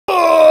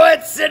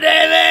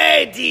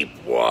today,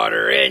 deep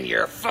water in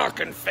your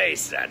fucking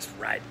face. That's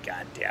right,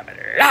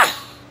 goddammit.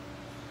 Ah!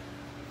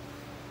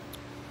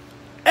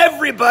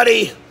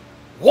 Everybody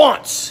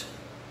wants.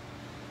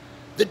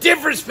 The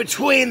difference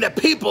between the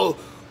people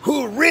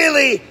who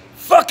really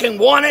fucking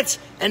want it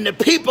and the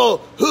people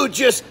who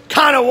just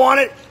kind of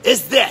want it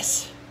is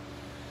this.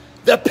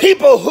 The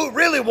people who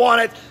really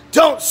want it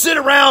don't sit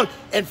around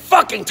and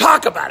fucking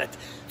talk about it.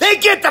 They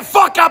get the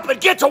fuck up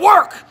and get to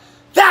work.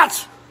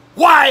 That's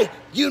why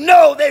you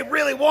know they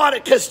really want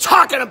it, because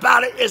talking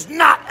about it is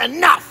not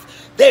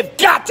enough. They've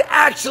got to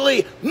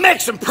actually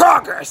make some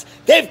progress.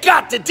 They've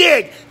got to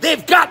dig.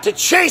 They've got to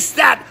chase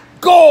that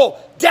goal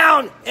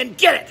down and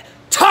get it.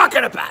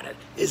 Talking about it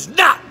is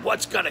not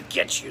what's going to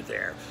get you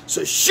there.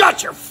 So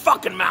shut your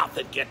fucking mouth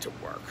and get to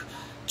work.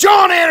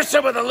 John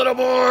Andersen with a little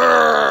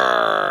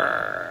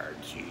more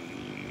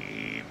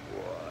deep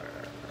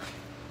water.